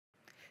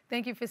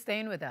Thank you for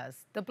staying with us.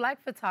 The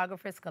Black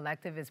Photographers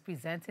Collective is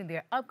presenting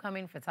their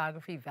upcoming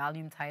photography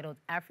volume titled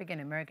African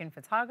American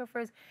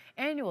Photographers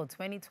Annual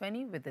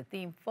 2020 with the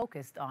theme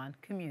focused on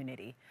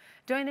community.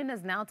 Joining us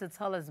now to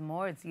tell us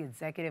more is the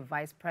Executive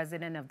Vice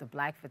President of the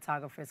Black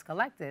Photographers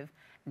Collective,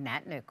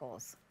 Nat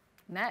Nichols.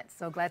 Nat,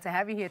 so glad to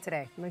have you here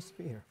today. Nice to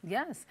be here.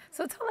 Yes.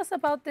 So tell us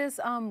about this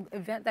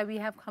event that we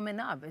have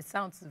coming up. It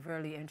sounds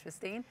really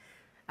interesting.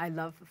 I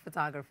love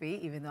photography,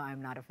 even though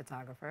I'm not a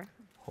photographer.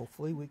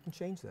 Hopefully we can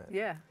change that.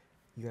 Yeah.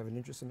 You have an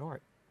interest in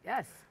art.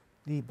 Yes.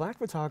 The Black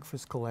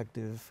Photographers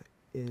Collective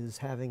is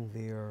having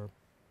their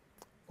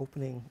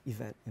opening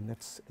event, and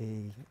that's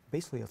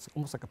basically it's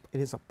almost like it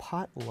is a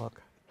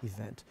potluck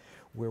event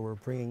where we're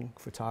bringing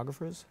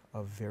photographers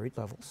of varied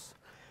levels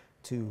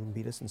to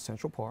meet us in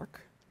Central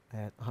Park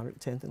at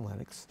 110th and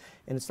Lenox,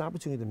 and it's an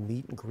opportunity to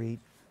meet and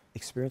greet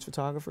experienced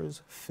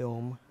photographers,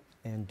 film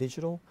and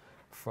digital,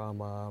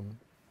 from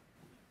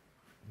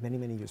many,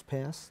 many years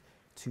past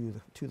to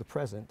the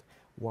present,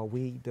 while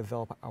we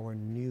develop our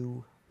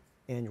new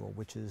annual,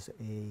 which is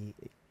a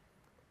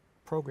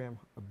program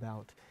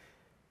about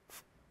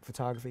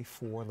photography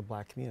for the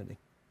Black community.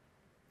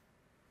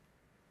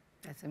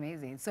 That's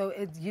amazing. So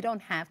you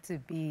don't have to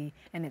be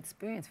an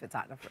experienced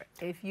photographer.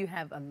 If you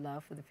have a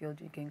love for the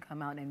field, you can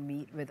come out and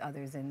meet with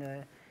others in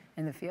the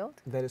field?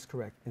 That is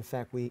correct. In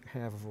fact, we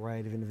have a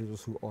variety of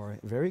individuals who are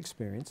very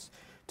experienced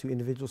to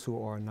individuals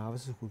who are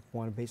novices who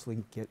want to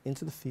basically get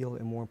into the field,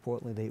 and more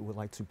importantly, they would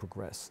like to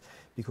progress,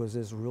 because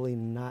there's really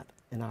not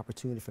an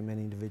opportunity for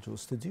many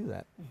individuals to do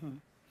that. Mm-hmm.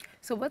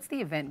 So what's the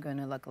event going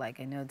to look like?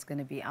 I know it's going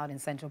to be out in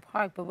Central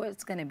Park, but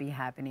what's going to be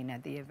happening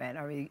at the event?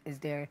 Is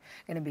there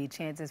going to be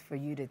chances for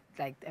you to,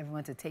 like,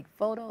 everyone to take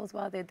photos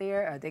while they're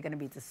there? Are they going to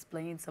be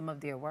displaying some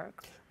of their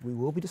work? We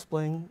will be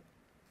displaying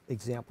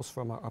examples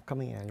from our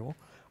upcoming annual,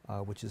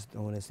 which is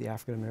known as the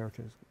African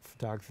American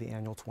Photography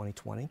Annual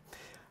 2020.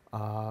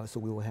 So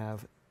we will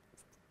have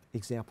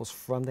examples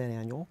from that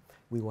annual.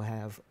 We will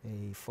have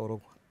a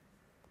photo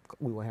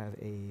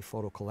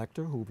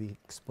collector who will be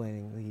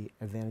explaining the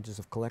advantages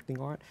of collecting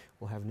art.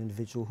 We'll have an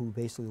individual who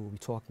basically will be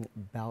talking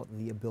about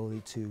the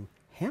ability to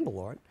handle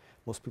art.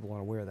 Most people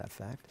aren't aware of that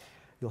fact.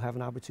 You'll have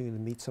an opportunity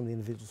to meet some of the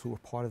individuals who are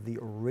part of the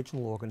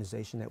original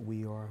organization that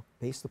we are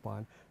based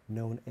upon,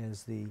 known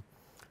as the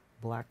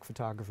Black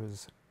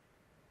Photographers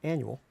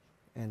Annual.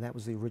 And that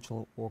was the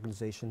original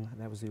organization,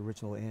 that was the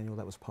original annual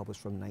that was published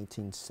from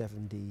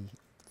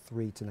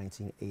 1973 to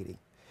 1980.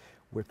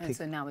 And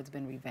so now it's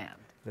been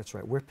revamped. That's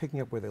right. We're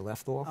picking up where they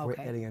left off. Okay. We're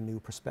adding a new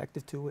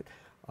perspective to it,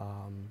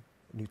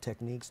 new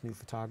techniques, new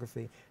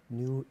photography,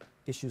 new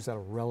issues that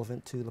are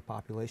relevant to the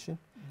population.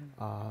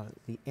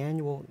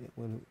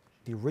 Mm-hmm.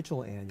 The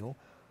original annual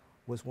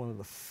was one of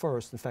the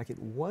first, in fact, it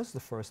was the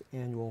first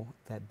annual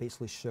that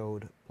basically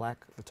showed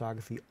Black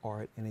photography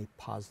art in a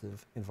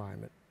positive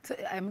environment. So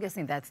I'm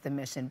guessing that's the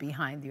mission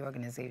behind the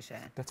organization.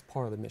 That's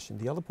part of the mission.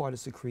 The other part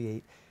is to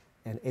create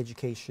an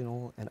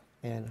educational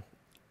and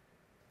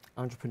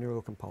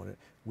entrepreneurial component.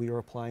 We are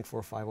applying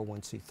for a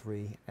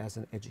 501c3 as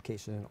an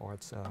education and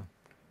arts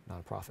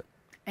nonprofit.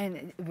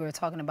 And we were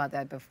talking about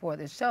that before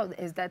the show.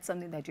 Is that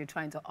something that you're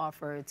trying to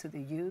offer to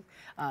the youth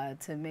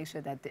to make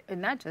sure that,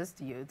 not just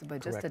the youth,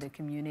 but just to the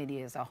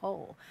community as a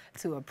whole,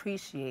 to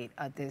appreciate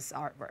this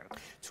artwork?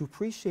 To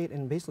appreciate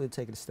and basically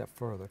take it a step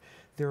further.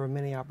 There are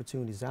many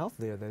opportunities out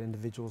there that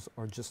individuals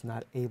are just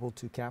not able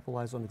to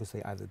capitalize on because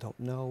they either don't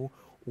know,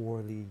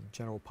 or the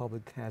general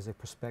public has a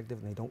perspective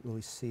and they don't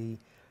really see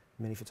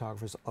many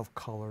photographers of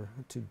color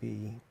to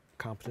be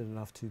competent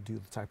enough to do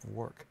the type of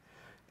work.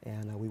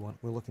 And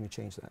we're looking to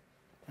change that.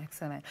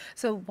 Excellent.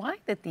 So why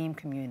the theme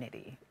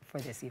community for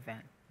this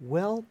event?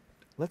 Well,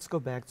 let's go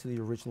back to the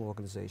original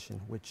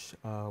organization, which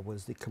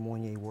was the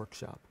Kamonye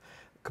Workshop.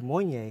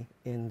 Kamonye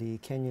in the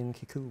Kenyan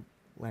Kiku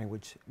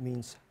language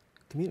means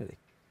community.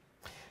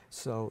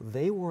 So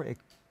they were an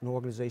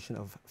organization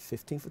of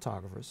 15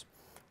 photographers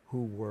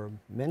who were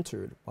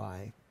mentored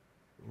by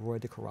Roy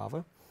de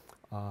Carava,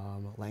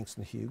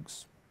 Langston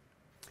Hughes,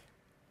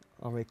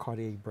 Henri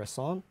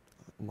Cartier-Bresson,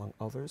 among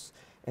others,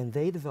 and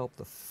they developed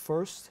the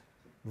first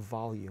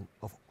volume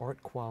of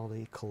art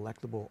quality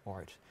collectible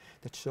art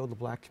that showed the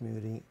Black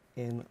community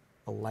in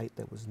a light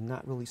that was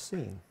not really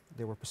seen.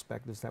 There were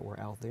perspectives that were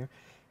out there,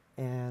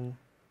 and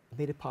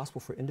made it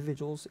possible for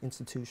individuals,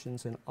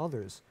 institutions, and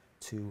others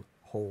to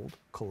hold,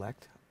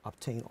 collect,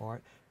 obtain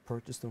art,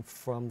 purchase them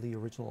from the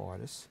original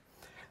artists,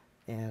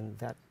 and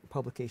that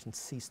publication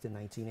ceased in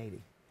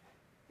 1980.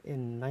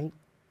 In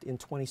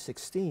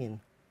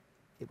 2016,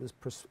 it was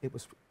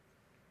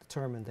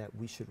determined that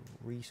we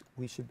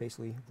should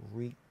basically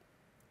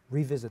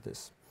revisit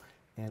this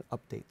and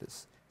update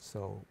this.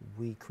 So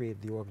we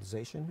created the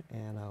organization,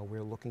 and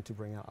we're looking to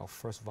bring out our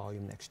first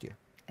volume next year.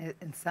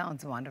 It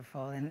sounds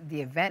wonderful, and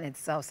the event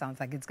itself sounds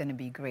like it's going to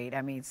be great.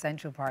 I mean,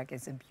 Central Park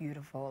is a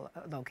beautiful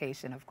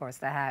location, of course,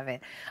 to have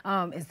it.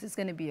 Is this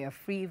going to be a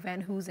free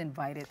event? Who's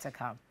invited to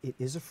come? It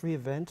is a free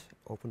event,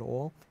 open to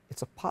all.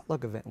 It's a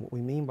potluck event. What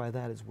we mean by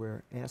that is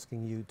we're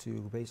asking you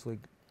to basically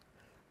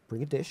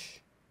bring a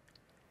dish,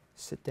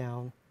 sit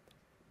down,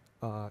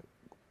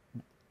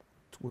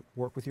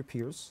 work with your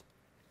peers,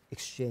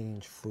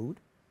 exchange food,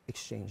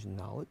 exchange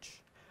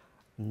knowledge,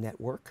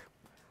 network,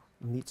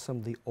 meet some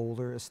of the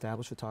older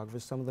established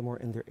photographers. Some of them are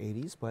in their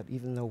 80s, but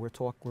even though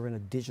we're in a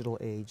digital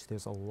age,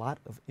 there's a lot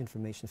of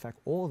information. In fact,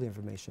 all the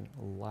information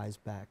lies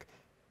back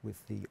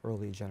with the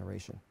earlier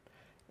generation.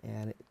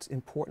 And it's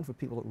important for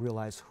people to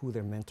realize who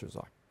their mentors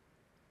are.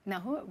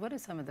 Now, what are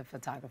some of the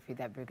photography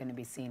that we're going to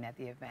be seeing at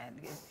the event?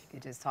 If you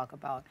could just talk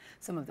about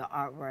some of the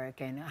artwork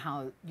and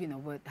how,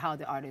 how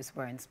the artists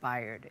were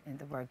inspired in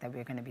the work that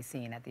we're going to be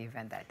seeing at the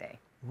event that day.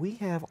 We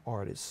have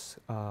artists.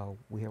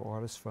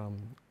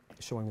 From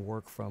showing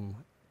work from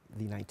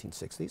the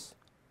 1960s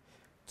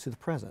to the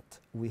present.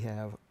 We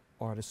have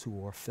artists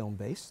who are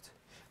film-based.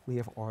 We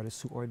have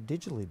artists who are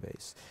digitally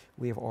based.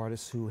 We have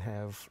artists who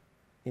have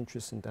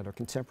interests that are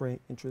contemporary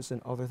interests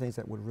and other things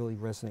that would really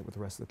resonate with the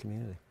rest of the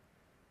community.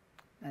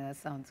 That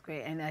sounds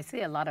great. And I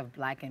see a lot of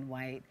black and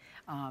white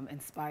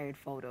inspired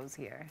photos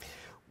here.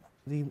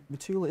 The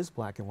material is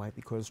black and white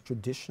because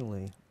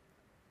traditionally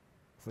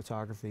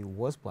photography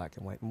was black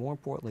and white. More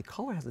importantly,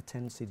 color has a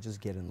tendency to just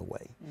get in the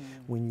way.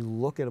 When you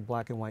look at a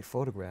black and white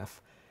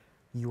photograph,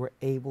 you are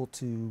able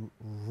to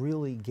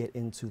really get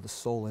into the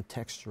soul and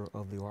texture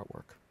of the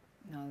artwork.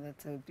 No,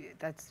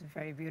 that's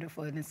very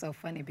beautiful, and it's so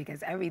funny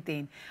because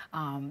everything,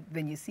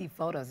 when you see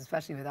photos,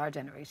 especially with our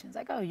generation, it's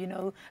like,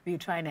 oh, we're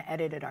trying to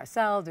edit it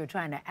ourselves, we're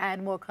trying to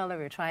add more color,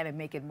 we're trying to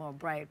make it more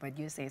bright, but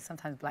you say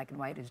sometimes black and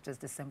white is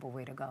just a simple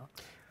way to go.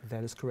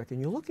 That is correct, and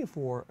you're looking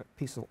for a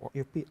piece of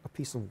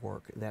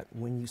work that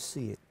when you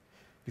see it,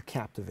 you're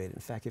captivated.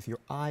 In fact, if your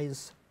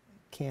eyes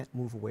can't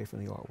move away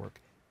from the artwork,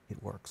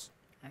 it works.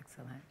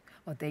 Excellent.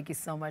 Well, thank you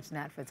so much,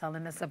 Nat, for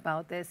telling us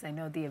about this. I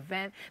know the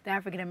event, the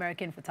African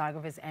American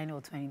Photographers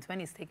Annual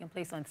 2020, is taking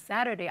place on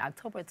Saturday,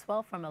 October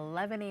 12th from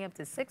 11 a.m.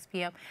 to 6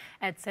 p.m.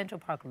 at Central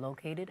Park,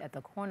 located at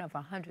the corner of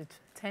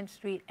 110th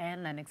Street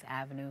and Lenox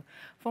Avenue.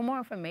 For more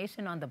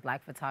information on the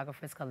Black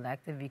Photographers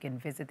Collective, you can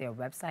visit their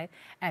website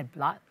at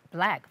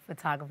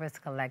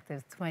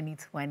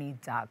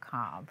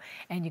blackphotographerscollective2020.com.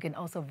 And you can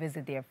also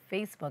visit their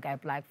Facebook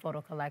at Black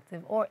Photo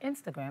Collective or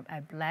Instagram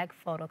at Black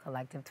Photo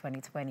Collective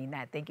 2020.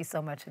 Nat, thank you so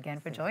much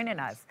again for joining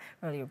us.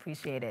 Really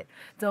appreciate it.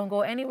 Don't go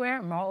anywhere.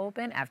 More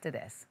open after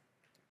this.